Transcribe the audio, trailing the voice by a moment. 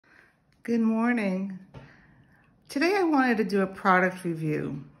Good morning. Today I wanted to do a product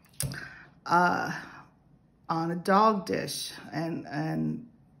review on a dog dish, and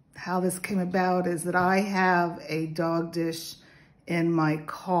how this came about is that I have a dog dish in my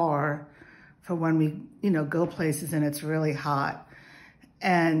car for when we go places and it's really hot,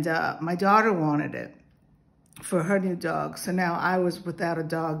 and my daughter wanted it for her new dog. So now I was without a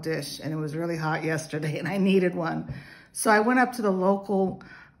dog dish and it was really hot yesterday and I needed one. So I went up to the local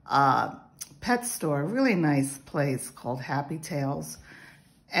pet store, a really nice place called Happy Tails.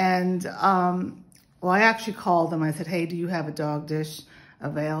 And well, I actually called them. I said, hey, do you have a dog dish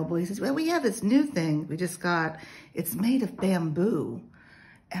available? He says, well, we have this new thing we just got. It's made of bamboo.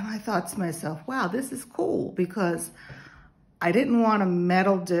 And I thought to myself, wow, this is cool, because I didn't want a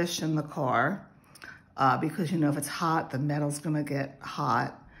metal dish in the car because, if it's hot, the metal's gonna get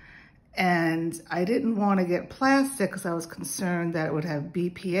hot. And I didn't want to get plastic because I was concerned that it would have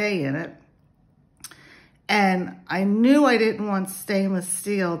BPA in it. And I knew I didn't want stainless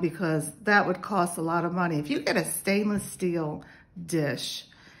steel because that would cost a lot of money. If you get a stainless steel dish,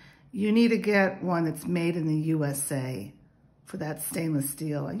 you need to get one that's made in the USA for that stainless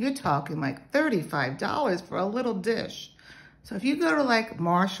steel. And you're talking like $35 for a little dish. So if you go to like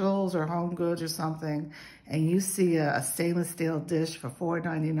Marshall's or Home Goods or something and you see a stainless steel dish for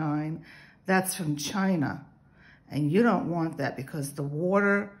 $4.99, that's from China. And you don't want that because the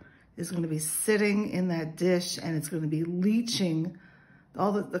water is going to be sitting in that dish and it's going to be leaching.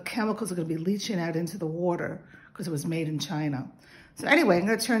 All the chemicals are going to be leaching out into the water because it was made in China. So anyway, I'm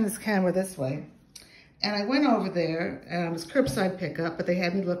going to turn this camera this way. And I went over there, and it was curbside pickup, but they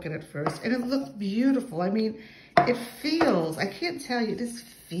had me look at it first. And it looked beautiful. I mean, it feels, I can't tell you, this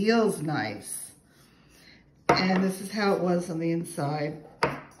feels nice. And this is how it was on the inside.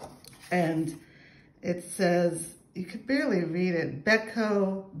 And it says, you could barely read it,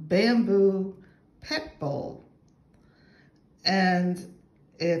 Beco Bamboo Pet Bowl. And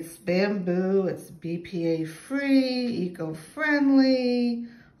it's bamboo, it's BPA free, eco-friendly,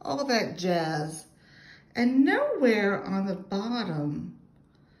 all that jazz. And nowhere on the bottom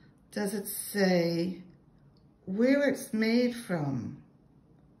does it say where it's made from,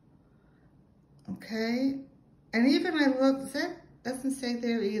 okay? And even I looked, that doesn't say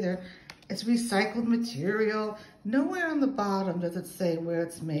there either. It's recycled material. Nowhere on the bottom does it say where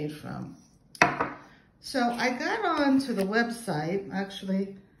it's made from. So I got on to the website.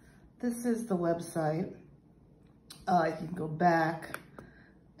 Actually, this is the website. I can go back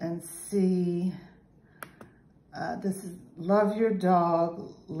and see. This is Love Your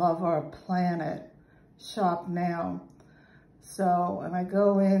Dog, Love Our Planet, shop now. So, and I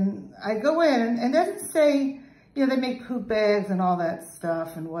go in and it doesn't say, they make poop bags and all that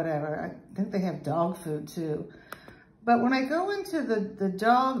stuff and whatever. I think they have dog food too. But when I go into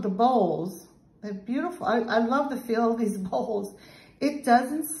the bowls, they're beautiful. I love the feel of these bowls. It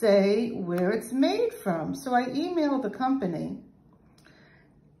doesn't say where it's made from. So I emailed the company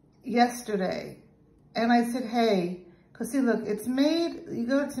yesterday and I said, hey, because see, look, it's made, you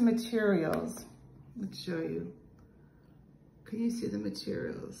go to materials. Let me show you. Can you see the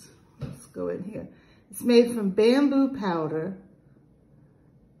materials? Let's go in here. It's made from bamboo powder,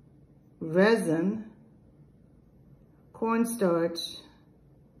 resin, cornstarch,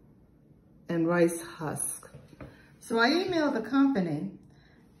 and rice husk. So I emailed the company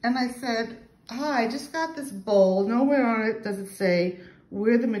and I said, hi, I just got this bowl. Nowhere on it does it say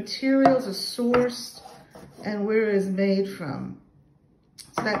where the materials are sourced and where it is made from.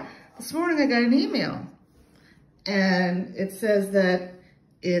 So this morning I got an email and it says that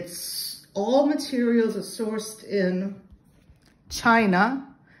all materials are sourced in China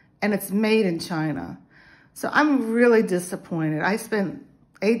and it's made in China. So I'm really disappointed. I spent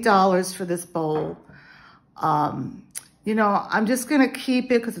 $8 for this bowl. I'm just gonna keep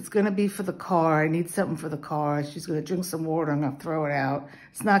it because it's gonna be for the car. I need something for the car. She's gonna drink some water, I'm gonna throw it out.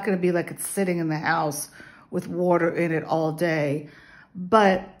 It's not gonna be like it's sitting in the house with water in it all day.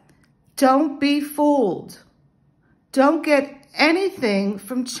 But don't be fooled. Don't get anything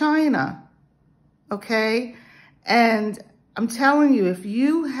from China, okay? And I'm telling you, if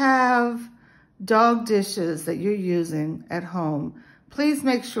you have dog dishes that you're using at home, please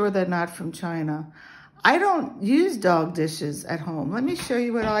make sure they're not from China. I don't use dog dishes at home. Let me show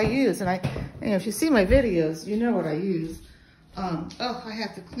you what I use. And if you see my videos, you know what I use. Oh, I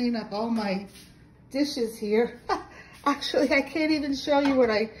have to clean up all my dishes here. Actually, I can't even show you what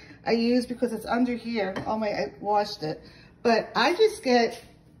I use because it's under here. I washed it. But I just get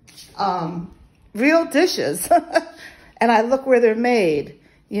real dishes and I look where they're made,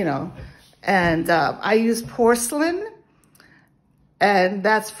 And I use porcelain And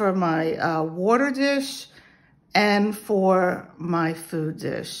that's for my water dish and for my food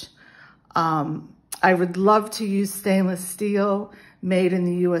dish. I would love to use stainless steel made in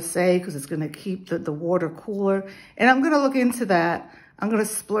the USA because it's going to keep the water cooler. And I'm going to look into that. I'm going to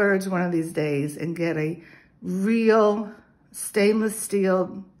splurge one of these days and get a real stainless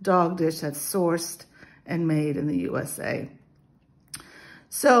steel dog dish that's sourced and made in the USA.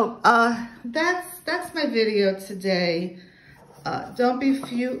 So that's my video today. Don't be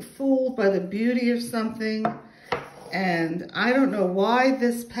fooled by the beauty of something. And I don't know why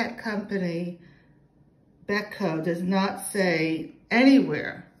this pet company, Beco, does not say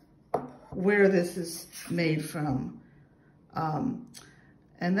anywhere where this is made from.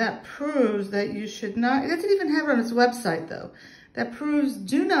 And that proves that you should not, it doesn't even have it on its website though. That proves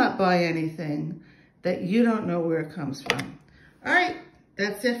do not buy anything that you don't know where it comes from. All right,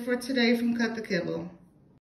 that's it for today from Cut the Kibble.